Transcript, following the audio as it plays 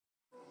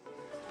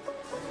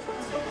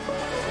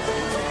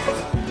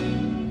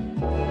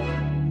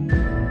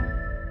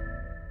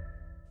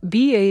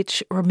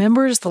BH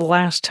remembers the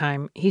last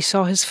time he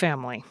saw his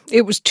family.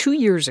 It was 2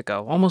 years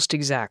ago, almost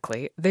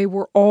exactly. They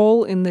were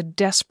all in the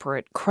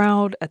desperate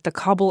crowd at the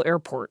Kabul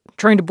airport,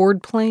 trying to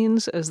board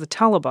planes as the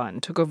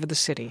Taliban took over the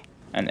city.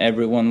 And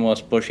everyone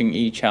was pushing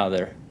each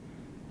other.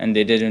 And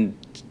they didn't,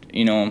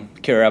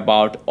 care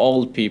about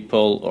old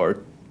people or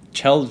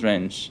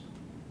children's.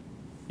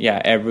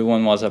 Yeah,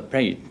 everyone was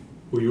afraid.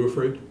 Were you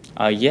afraid?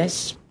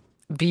 Yes.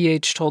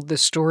 BH told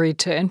this story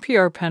to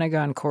NPR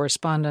Pentagon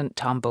correspondent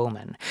Tom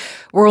Bowman.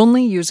 We're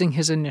only using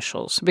his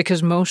initials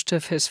because most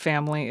of his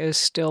family is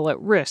still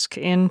at risk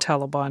in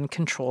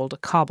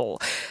Taliban-controlled Kabul.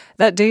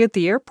 That day at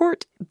the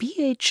airport,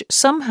 BH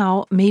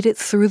somehow made it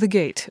through the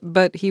gate,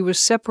 but he was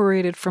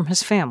separated from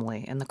his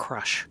family in the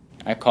crush.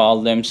 I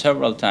called them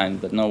several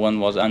times, but no one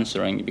was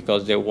answering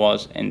because they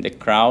was in the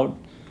crowd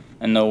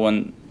and no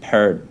one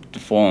heard the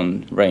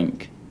phone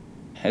ring.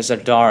 It's a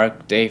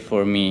dark day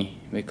for me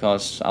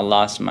because I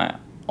lost my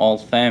whole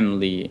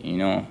family,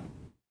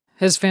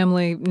 His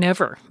family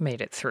never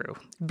made it through.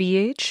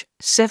 BH,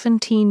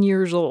 17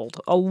 years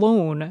old,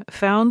 alone,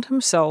 found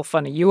himself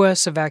on a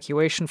U.S.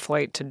 evacuation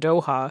flight to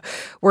Doha,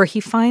 where he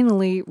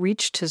finally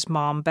reached his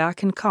mom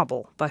back in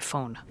Kabul by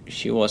phone.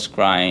 She was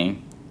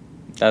crying.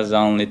 That's the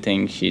only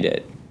thing she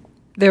did.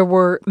 There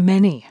were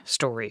many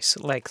stories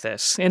like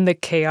this in the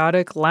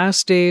chaotic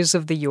last days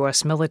of the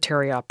U.S.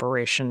 military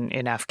operation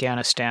in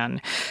Afghanistan.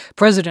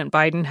 President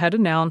Biden had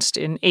announced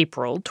in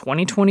April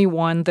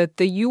 2021 that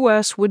the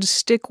U.S. would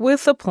stick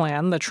with a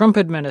plan the Trump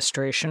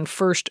administration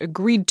first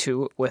agreed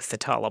to with the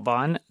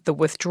Taliban, the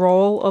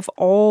withdrawal of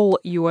all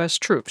U.S.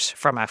 troops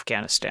from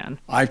Afghanistan.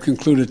 I've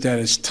concluded that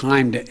it's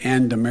time to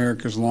end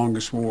America's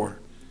longest war.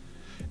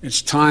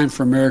 It's time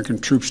for American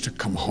troops to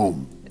come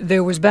home.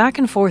 There was back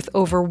and forth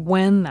over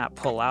when that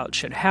pullout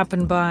should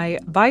happen by.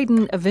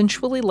 Biden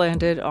eventually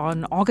landed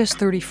on August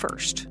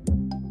 31st.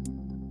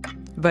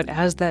 But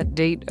as that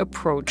date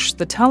approached,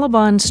 the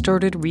Taliban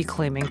started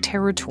reclaiming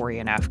territory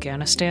in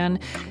Afghanistan,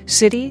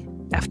 city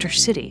after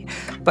city.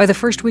 By the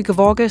first week of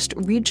August,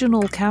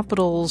 regional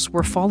capitals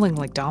were falling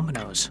like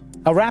dominoes.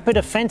 A rapid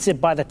offensive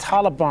by the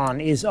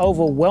Taliban is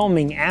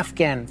overwhelming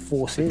Afghan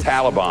forces. The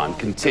Taliban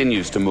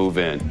continues to move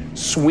in,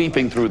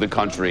 sweeping through the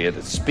country at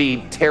a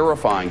speed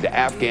terrifying to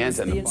Afghans.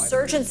 And the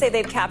insurgents say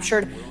they've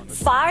captured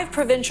 5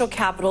 provincial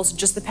capitals in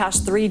just the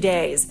past 3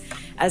 days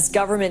as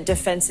government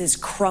defenses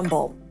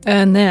crumble.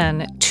 And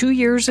then, 2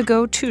 years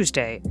ago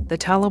Tuesday, the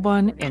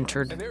Taliban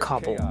entered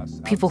Kabul.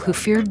 People who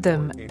feared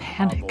them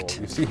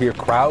panicked. You see here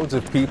crowds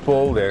of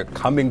people. They're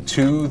coming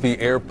to the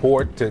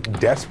airport,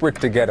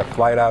 desperate to get a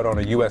flight out on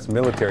a U.S.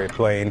 military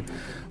plane.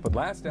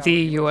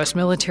 The U.S.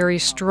 military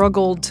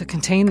struggled to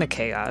contain the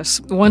chaos.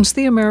 Once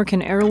the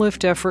American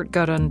airlift effort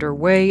got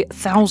underway,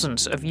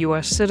 thousands of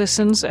U.S.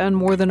 citizens and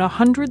more than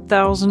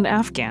 100,000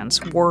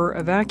 Afghans were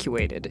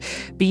evacuated.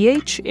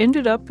 BH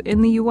ended up in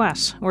the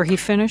U.S., where he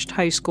finished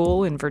high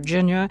school in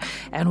Virginia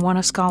and won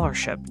a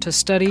scholarship to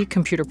study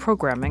computer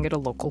programming at a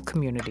local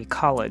community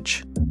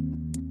college.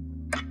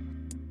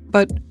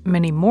 But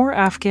many more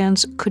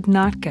Afghans could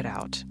not get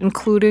out,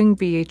 including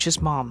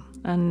BH's mom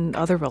and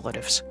other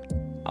relatives.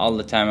 All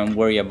the time I'm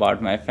worried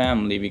about my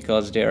family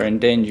because they're in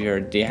danger.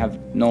 They have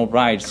no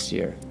rights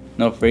here,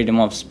 no freedom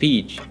of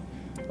speech.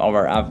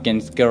 Our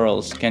Afghan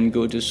girls can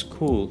go to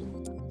school.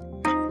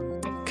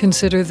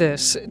 Consider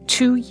this.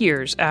 2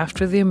 years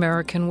after the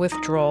American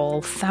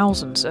withdrawal,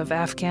 thousands of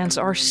Afghans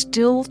are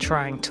still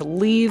trying to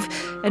leave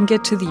and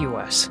get to the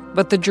U.S.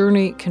 But the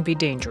journey can be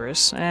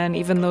dangerous, and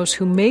even those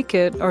who make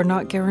it are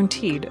not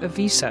guaranteed a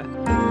visa.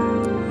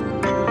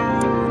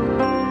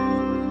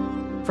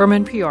 From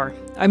NPR,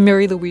 I'm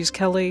Mary Louise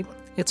Kelly.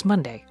 It's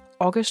Monday,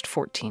 August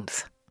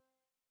 14th.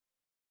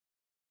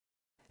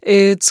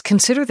 It's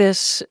Consider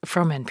This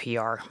from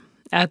NPR.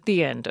 At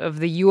the end of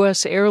the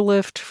U.S.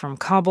 airlift from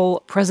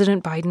Kabul,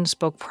 President Biden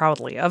spoke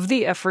proudly of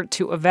the effort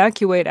to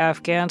evacuate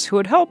Afghans who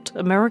had helped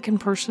American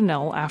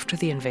personnel after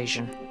the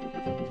invasion.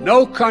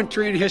 No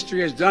country in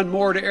history has done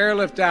more to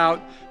airlift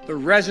out the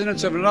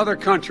residents of another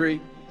country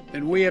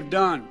than we have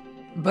done.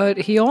 But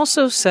he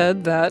also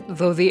said that,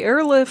 though the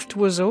airlift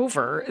was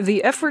over,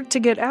 the effort to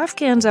get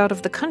Afghans out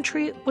of the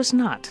country was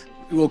not.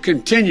 We will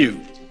continue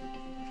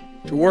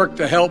to work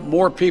to help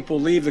more people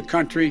leave the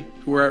country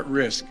who are at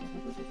risk.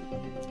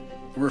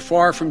 We're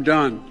far from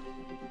done.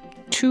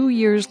 2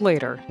 years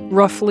later,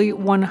 roughly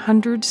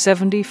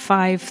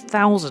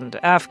 175,000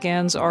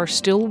 Afghans are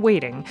still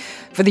waiting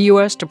for the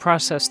U.S. to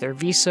process their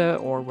visa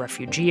or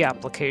refugee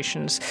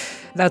applications.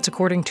 That's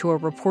according to a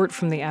report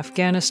from the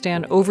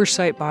Afghanistan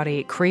oversight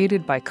body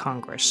created by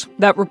Congress.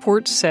 That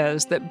report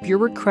says that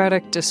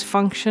bureaucratic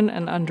dysfunction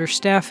and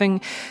understaffing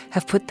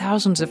have put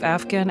thousands of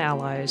Afghan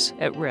allies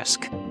at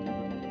risk.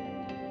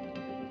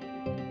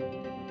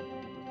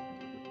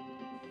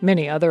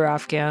 Many other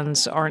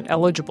Afghans aren't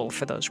eligible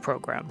for those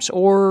programs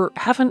or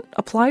haven't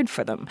applied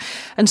for them.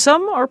 And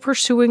some are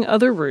pursuing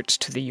other routes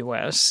to the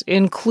U.S.,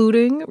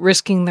 including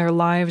risking their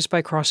lives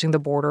by crossing the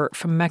border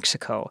from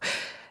Mexico.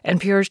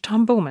 NPR's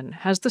Tom Bowman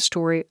has the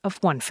story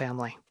of one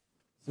family.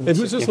 And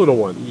who's this little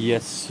one?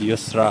 Yes,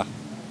 Yusra.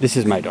 This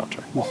is my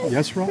daughter.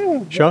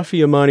 Yusra?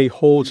 Shafi Amani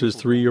holds his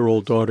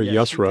 3-year-old daughter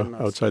Yusra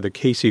outside the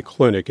Casey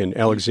Clinic in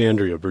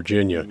Alexandria,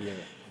 Virginia.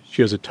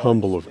 She has a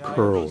tumble of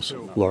curls,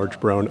 large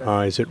brown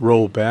eyes that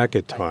roll back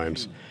at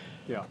times.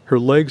 Her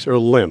legs are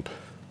limp,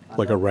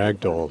 like a rag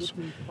doll's.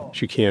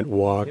 She can't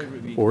walk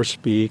or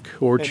speak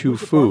or chew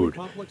food.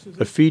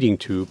 A feeding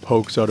tube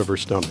pokes out of her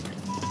stomach.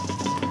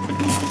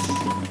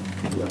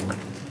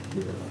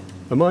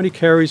 Amani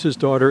carries his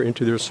daughter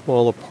into their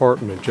small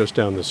apartment just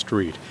down the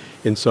street,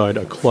 inside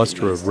a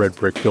cluster of red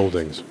brick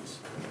buildings.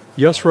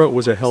 Yusra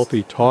was a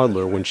healthy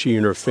toddler when she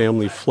and her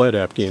family fled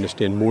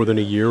Afghanistan more than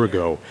a year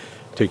ago,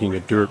 taking a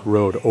dirt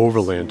road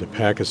overland to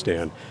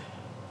Pakistan.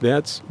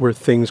 That's where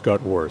things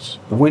got worse.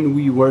 When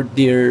we were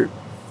there,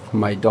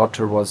 my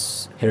daughter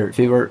her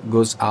fever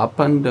goes up,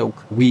 and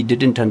we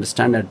didn't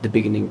understand at the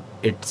beginning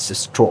it's a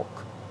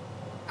stroke.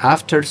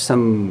 After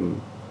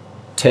some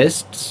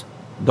tests,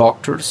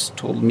 doctors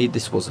told me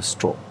this was a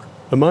stroke.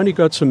 Amani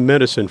got some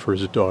medicine for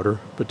his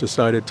daughter, but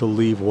decided to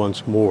leave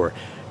once more,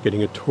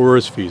 getting a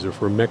tourist visa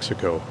for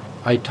Mexico.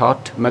 I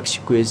thought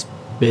Mexico is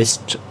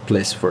best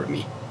place for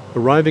me.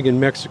 Arriving in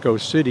Mexico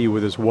City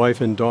with his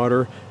wife and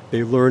daughter,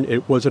 they learned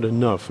it wasn't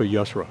enough for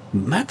Yusra.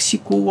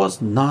 Mexico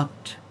was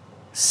not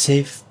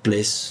safe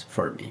place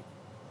for me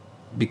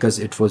because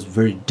it was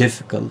very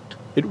difficult.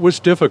 It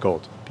was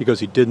difficult because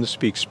he didn't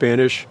speak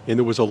Spanish and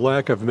there was a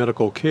lack of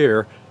medical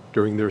care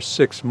during their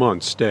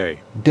 6-month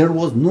stay. There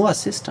was no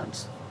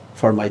assistance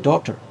for my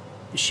daughter.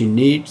 She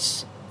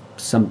needs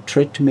some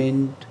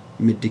treatment,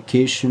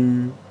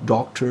 medication,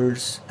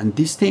 doctors, and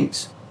these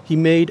things. He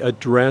made a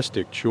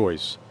drastic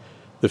choice.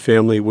 The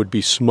family would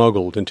be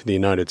smuggled into the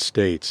United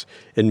States.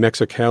 In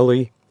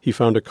Mexicali, he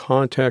found a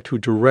contact who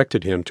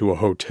directed him to a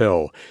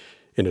hotel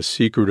and a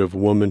secretive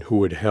woman who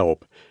would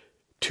help.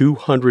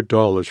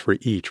 $200 for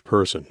each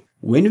person.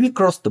 When we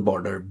crossed the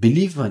border,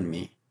 believe in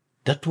me,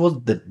 that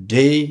was the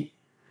day,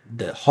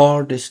 the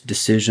hardest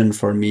decision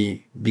for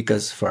me,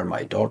 because for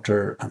my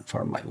daughter and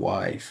for my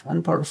wife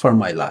and for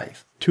my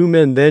life. 2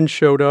 men then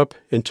showed up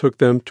and took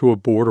them to a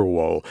border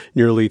wall,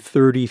 nearly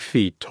 30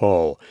 feet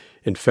tall,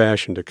 and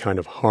fashioned a kind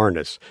of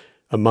harness.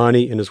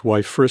 Amani and his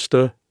wife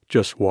Frista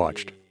just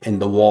watched. In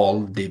the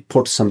wall, they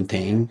put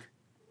something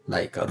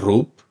like a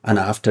rope, and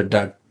after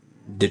that,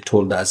 they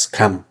told us,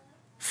 come,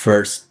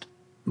 first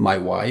my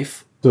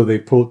wife. So they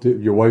pulled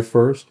your wife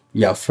first?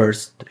 Yeah,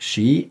 first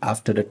she,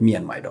 after that me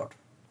and my daughter.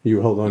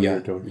 You held on to your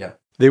daughter? Yeah.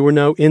 They were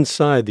now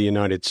inside the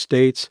United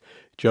States,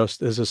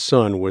 just as the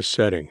sun was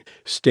setting,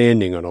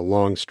 standing on a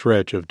long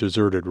stretch of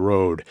deserted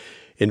road.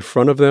 In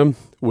front of them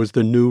was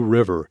the New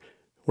River,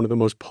 one of the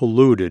most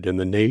polluted in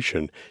the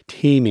nation,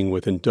 teeming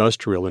with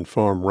industrial and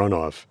farm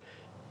runoff.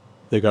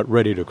 They got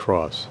ready to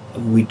cross.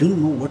 We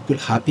don't know what will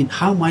happen,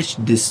 how much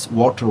this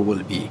water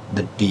will be,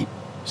 that deep.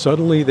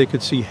 Suddenly they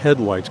could see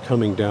headlights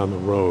coming down the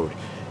road.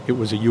 It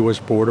was a U.S.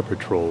 Border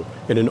Patrol,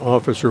 and an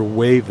officer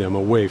waved them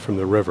away from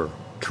the river.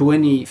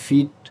 20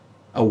 feet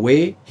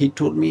away, he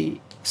told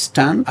me,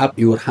 stand up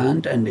your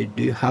hand, and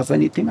do you have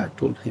anything? I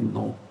told him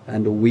no.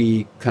 And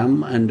we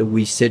come and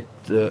we sit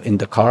in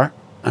the car,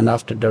 and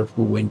after that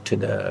we went to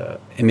the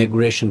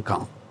immigration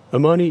camp.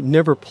 Amani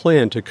never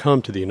planned to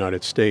come to the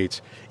United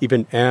States,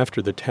 even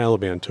after the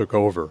Taliban took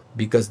over.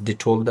 Because they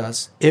told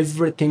us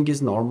everything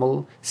is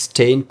normal,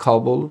 stay in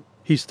Kabul.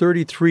 He's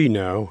 33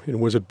 now and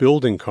was a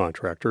building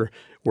contractor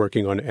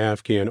working on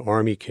Afghan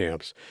army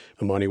camps.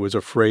 Amani was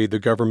afraid the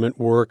government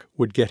work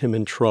would get him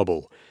in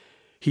trouble.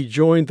 He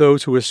joined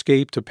those who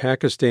escaped to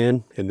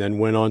Pakistan and then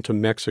went on to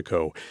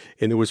Mexico,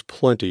 and there was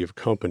plenty of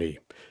company.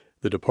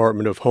 The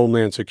Department of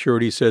Homeland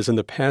Security says in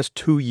the past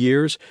 2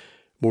 years,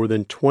 more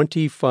than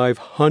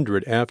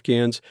 2,500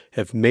 Afghans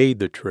have made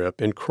the trip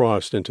and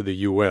crossed into the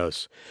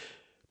U.S.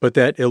 But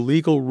that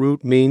illegal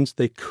route means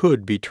they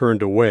could be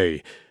turned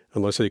away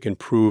unless they can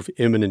prove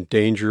imminent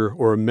danger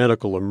or a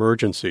medical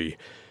emergency.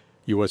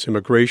 U.S.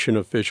 immigration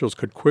officials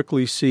could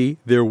quickly see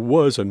there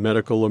was a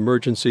medical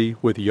emergency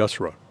with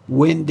Yusra.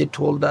 When they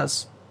told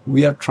us,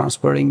 we are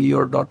transferring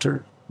your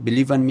daughter,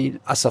 believe in me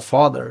as a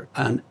father,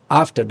 and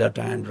after that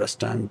I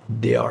understand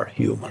they are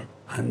human.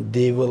 And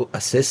they will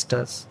assist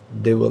us,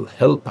 they will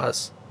help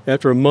us.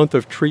 After a month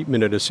of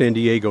treatment at a San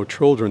Diego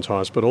Children's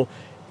Hospital,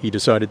 he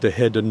decided to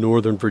head to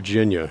Northern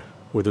Virginia,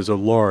 where there's a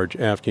large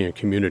Afghan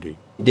community.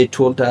 They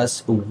told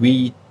us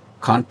we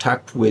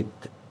contact with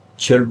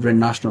Children's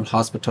National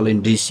Hospital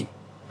in D.C.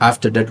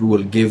 After that, we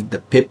will give the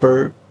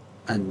paper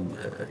and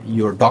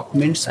your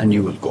documents, and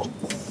you will go.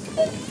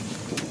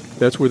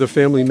 That's where the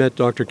family met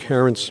Dr.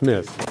 Karen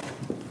Smith,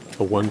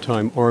 a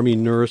one-time Army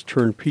nurse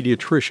turned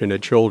pediatrician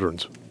at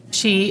Children's.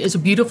 She is a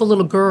beautiful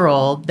little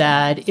girl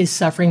that is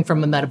suffering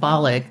from a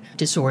metabolic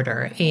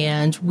disorder.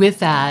 And with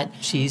that,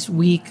 she's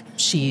weak.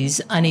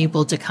 She's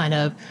unable to kind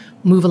of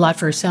move a lot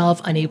for herself,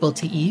 unable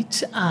to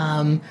eat.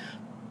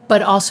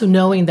 But also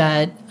knowing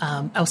that,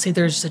 I'll say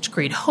there's such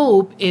great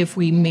hope if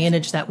we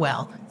manage that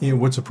well.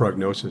 And what's the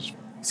prognosis?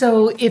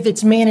 So if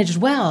it's managed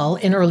well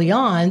and early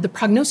on, the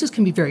prognosis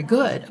can be very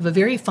good of a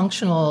very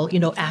functional,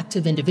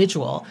 active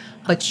individual.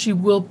 But she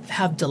will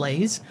have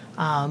delays,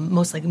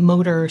 most like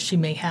motor she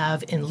may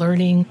have in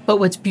learning. But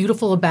what's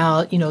beautiful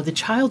about, the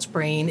child's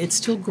brain, it's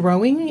still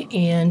growing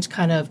and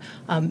kind of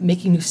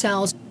making new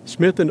cells.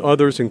 Smith and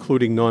others,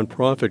 including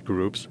nonprofit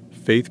groups,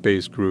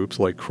 faith-based groups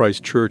like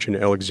Christ Church in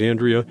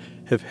Alexandria,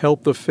 have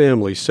helped the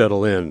family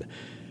settle in.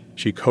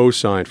 She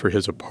co-signed for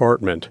his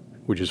apartment,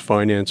 which is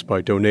financed by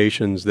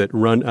donations that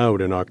run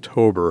out in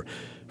October.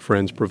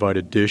 Friends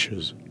provided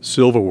dishes,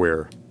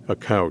 silverware, a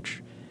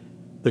couch.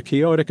 The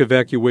chaotic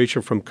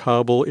evacuation from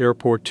Kabul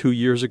airport 2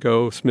 years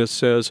ago, Smith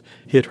says,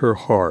 hit her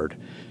hard.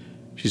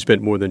 She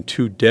spent more than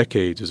 2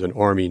 decades as an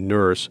Army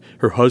nurse.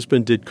 Her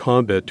husband did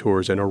combat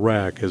tours in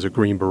Iraq as a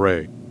Green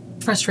Beret.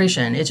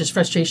 Frustration. It's just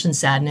frustration,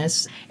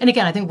 sadness. And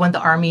again, I think what the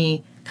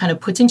Army kind of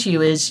puts into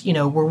you is,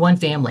 we're one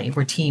family,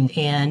 we're team.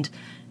 And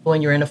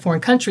when you're in a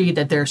foreign country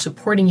that they're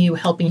supporting you,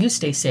 helping you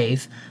stay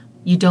safe,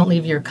 you don't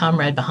leave your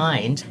comrade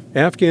behind.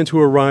 Afghans who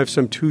arrived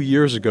some 2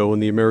 years ago in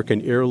the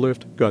American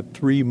Airlift got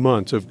 3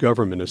 months of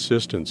government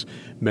assistance,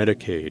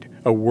 Medicaid,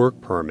 a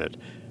work permit.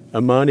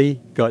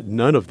 Amani got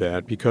none of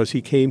that because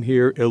he came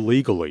here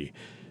illegally.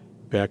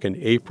 Back in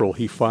April,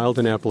 he filed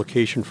an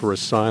application for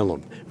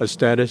asylum, a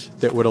status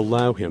that would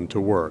allow him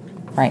to work.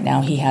 Right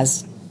now, he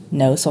has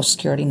no Social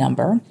Security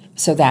number,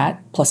 so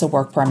that plus a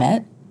work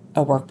permit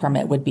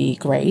would be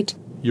great.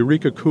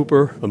 Eureka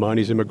Cooper,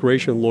 Amani's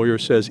immigration lawyer,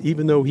 says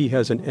even though he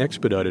has an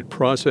expedited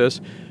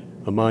process,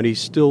 Amani's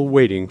still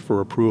waiting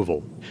for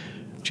approval.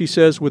 She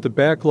says with the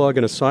backlog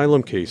in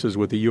asylum cases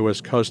with the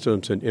U.S.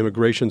 Customs and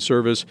Immigration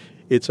Service,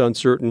 it's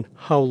uncertain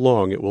how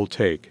long it will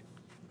take.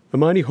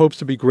 Amani hopes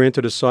to be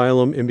granted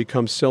asylum and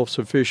become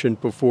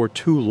self-sufficient before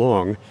too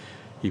long.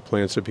 He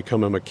plans to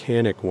become a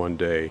mechanic one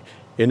day.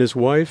 And his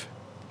wife,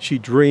 she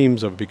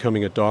dreams of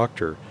becoming a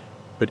doctor,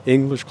 but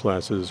English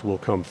classes will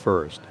come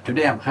first.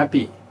 Today I'm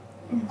happy.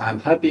 I'm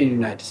happy in the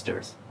United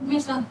States.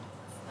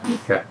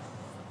 Okay.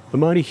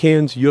 Amani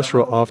hands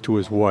Yusra off to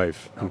his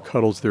wife and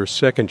cuddles their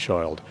second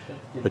child,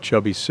 a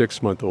chubby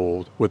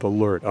 6-month-old with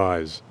alert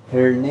eyes.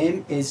 Her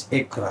name is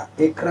Ikra.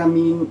 Ikra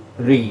means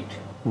read.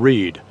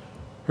 Read.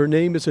 Her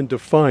name is in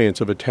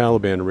defiance of a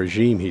Taliban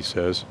regime, he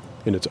says,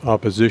 in its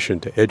opposition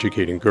to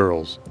educating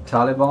girls.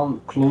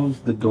 Taliban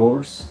closed the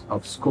doors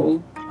of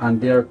school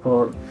and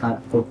therefore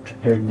put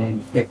her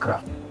name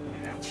Ikra.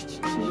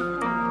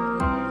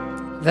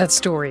 That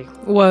story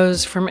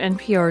was from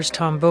NPR's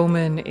Tom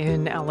Bowman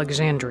in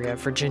Alexandria,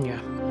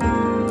 Virginia.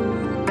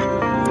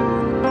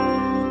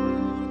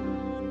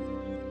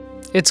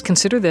 It's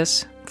Consider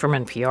This from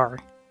NPR.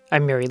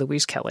 I'm Mary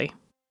Louise Kelly.